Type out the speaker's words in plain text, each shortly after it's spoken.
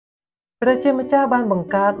ព្រះជាម្ចាស់បានបង្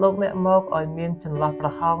កើតលោកអ្នកមកឲ្យមានចន្លោះប្រ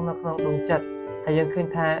ហោងនៅក្នុងដួងចិត្តហើយយើងឃើញ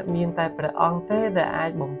ថាមានតែព្រះអង្គទេដែលអា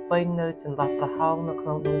ចបំពេញនៅចន្លោះប្រហោងនៅក្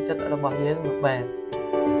នុងដួងចិត្តរបស់យើងនោះបាន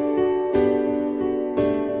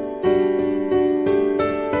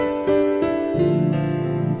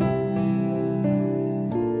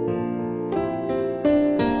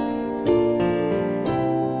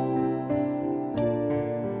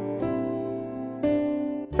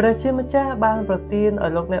ព្រះជាម្ចាស់បានប្រទានឲ្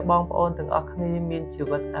យលោកអ្នកបងប្អូនទាំងអស់គ្នាមានជី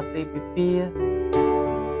វិតអាពាហ៍ពិពាហ៍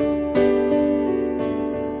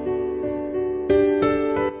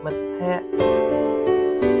មិត្តភក្តិ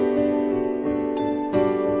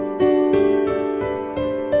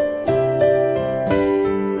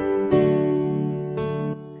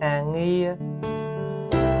ការងារ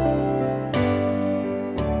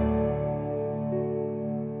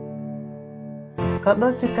ក៏ដូ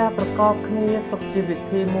ចជាការប្រកបគ្នាទុកជាវិ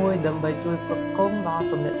ធីមួយដើម្បីជួយផ្គត់ផ្គង់ដល់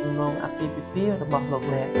ទំនាក់ទំនងអាពាហ៍ពិពាហ៍របស់លោក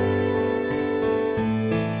អ្នក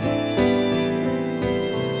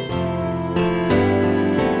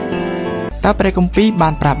តើព្រះគម្ពីរបា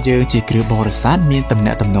នប្រាប់យើងជាគ្រាបរិស័ទមានទំ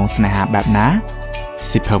នាក់ទំនងស្នេហាបែបណា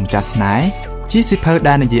សិភៅម្ចាស់ស្នេហ៍ជាសិភៅ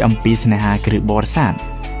ដែលនិយាយអំពីស្នេហាគ្រាបរិស័ទ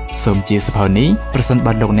សូមជាសិភៅនេះប្រសិន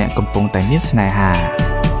បើលោកអ្នកកំពុងតែមានស្នេហា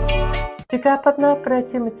ជាការពិតណាស់ព្រះ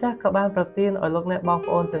ជាម្ចាស់ក៏បានប្រទានឲ្យលោកអ្នកបង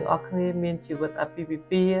ប្អូនទាំងអស់គ្នាមានជីវិតអាពាហ៍ពិ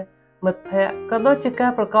ពាហ៍មិត្តភក្តិក៏ដូចជាកា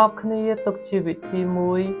រប្រកបគ្នាទុកជាវិធី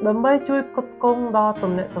មួយដើម្បីជួយផ្គត់ផ្គង់ដល់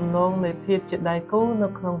ទំនាក់ទំនងនៃភាពជាដៃគូនៅ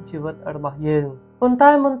ក្នុងជីវិតរបស់យើងប៉ុន្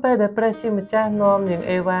តែមុនពេលដែលព្រះជាម្ចាស់នាំនាង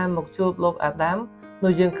អេវ៉ាមកជួបលោកអាដាម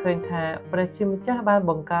នោះយើងឃើញថាព្រះជាម្ចាស់បាន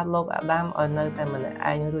បង្កើតលោកអាដាមឲ្យនៅតែម្នាក់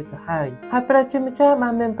ឯងរួចទៅហើយព្រះជាម្ចាស់បា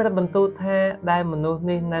នមានព្រះបន្ទូលថាដែលមនុស្ស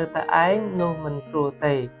នេះនៅតែឯងនោះមិនស្រួល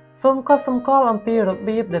ទេសូមកត់សម្គាល់អំពីរ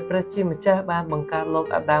បៀបដែលព្រះជាម្ចាស់បានបង្កើតលោក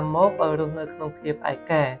អាដាមមកឲ្យរស់នៅក្នុងភាពឯ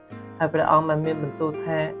កាហើយព្រះអង្គបានមានបន្ទូល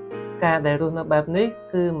ថាការដែលរស់នៅបែបនេះ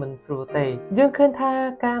គឺមិនស្រួលទេយើងឃើញថា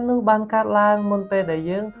ការនោះបានកើតឡើងមុនពេលដែល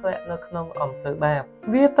យើងធ្លាក់នៅក្នុងអំពើបាប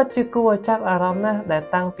វាពិតជាគួរឲ្យចាប់អារម្មណ៍ណាស់ដែល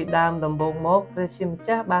តាំងពីដើមដំបូងមកព្រះជាម្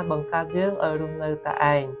ចាស់បានបង្កើតយើងឲ្យរស់នៅតែ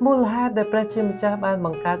ឯងមូលហេតុដែលព្រះជាម្ចាស់បានប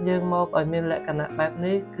ង្កើតយើងមកឲ្យមានលក្ខណៈបែប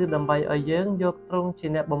នេះគឺដើម្បីឲ្យយើងយកទ្រង់ជា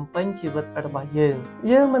អ្នកបំពេញជីវិតរបស់យើង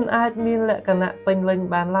មិនអាចមានលក្ខណៈពេញលេញ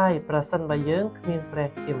បានឡើយប្រសិនបើយើងគ្មានព្រះ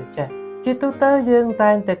ជាម្ចាស់ជាទូទៅយើង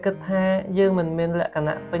តែងតែគិតថាយើងមិនមានលក្ខ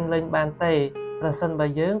ណៈពេញលេញបានទេប្រសិនបើ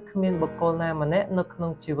យើងគ្មានបុគ្គលណាម្នាក់នៅក្នុ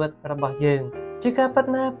ងជីវិតរបស់យើងជាការពិត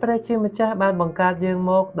ណាស់ព្រះជាម្ចាស់បានបង្កើតយើង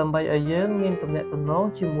មកដើម្បីឲ្យយើងមានទំនាក់ទំនង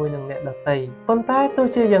ជាមួយនឹងអ្នកដទៃប៉ុន្តែទោះ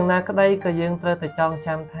ជាយ៉ាងណាក្តីក៏យើងត្រូវតែចង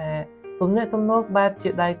ចាំថាទំនាក់ទំនងបែបជា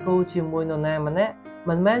ដៃគូជាមួយនរណាម្នាក់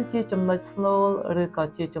មិនមែនជាចំណុចស្នូលឬក៏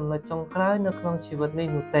ជាចំណុចចុងក្រោយនៅក្នុងជីវិតនេះ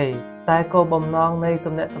នោះទេតែគោលបំណងនៃ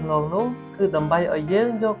ទំនាក់ទំនងនោះគឺដើម្បីឲ្យយើង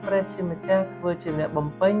យកព្រះជាម្ចាស់ធ្វើជាអ្នកបំ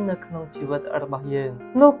ពេញនៅក្នុងជីវិតរបស់យើង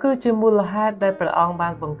នោះគឺជាមូលហេតុដែលព្រះអង្គបា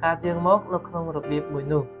នបង្កើតយើងមកនៅក្នុងរបៀបមួយ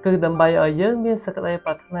នោះគឺដើម្បីឲ្យយើងមានសេចក្តីប្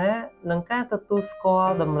រាថ្នានិងការទទួលស្គា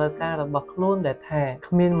ល់តម្រូវការរបស់ខ្លួនដែលថា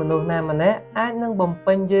គ្មានមនុស្សណាម្នាក់អាចនឹងបំ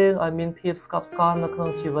ពេញយើងឲ្យមានភាពស្កប់ស្កល់នៅក្នុង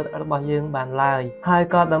ជីវិតរបស់យើងបានឡើយហើយ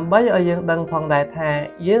ក៏ដើម្បីឲ្យយើងដឹងផងដែរថា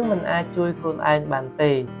យើងមិនអាចជួយខ្លួនឯងបាន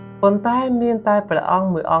ទេប៉ុន្តែមានតែព្រះអង្គ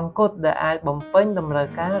មួយអង្គគត់ដែលអាចបំពេញតម្រូវ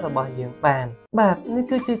ការរបស់យើងបានបាទនេះ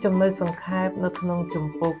គឺជាចំណុចសង្ខេបនៅក្នុងជំ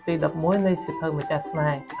ពូកទី11នៃសៀវភៅម្ចាស់ស្នេ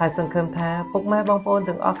ហ៍ហើយសង្ឃឹមថាពុកម៉ែបងប្អូន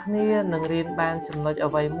ទាំងអស់គ្នានឹងរៀនបានចំណុច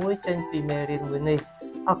អ្វីមួយចេញពីមេរៀនមួយនេះ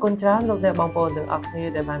អរគុណច្រើនលោកអ្នកបងប្អូនទាំងអស់គ្នា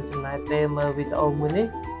ដែលបានចំណាយពេលមើលវីដេអូមួយនេះ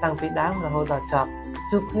តាំងពីដើមរហូតដល់ចប់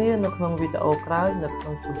ជួបគ្នានៅក្នុងវីដេអូក្រោយនៅក្នុ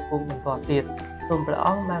ងជំពូកបន្តទៀតសូមព្រះអ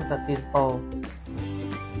ង្គបានប្រទានពរ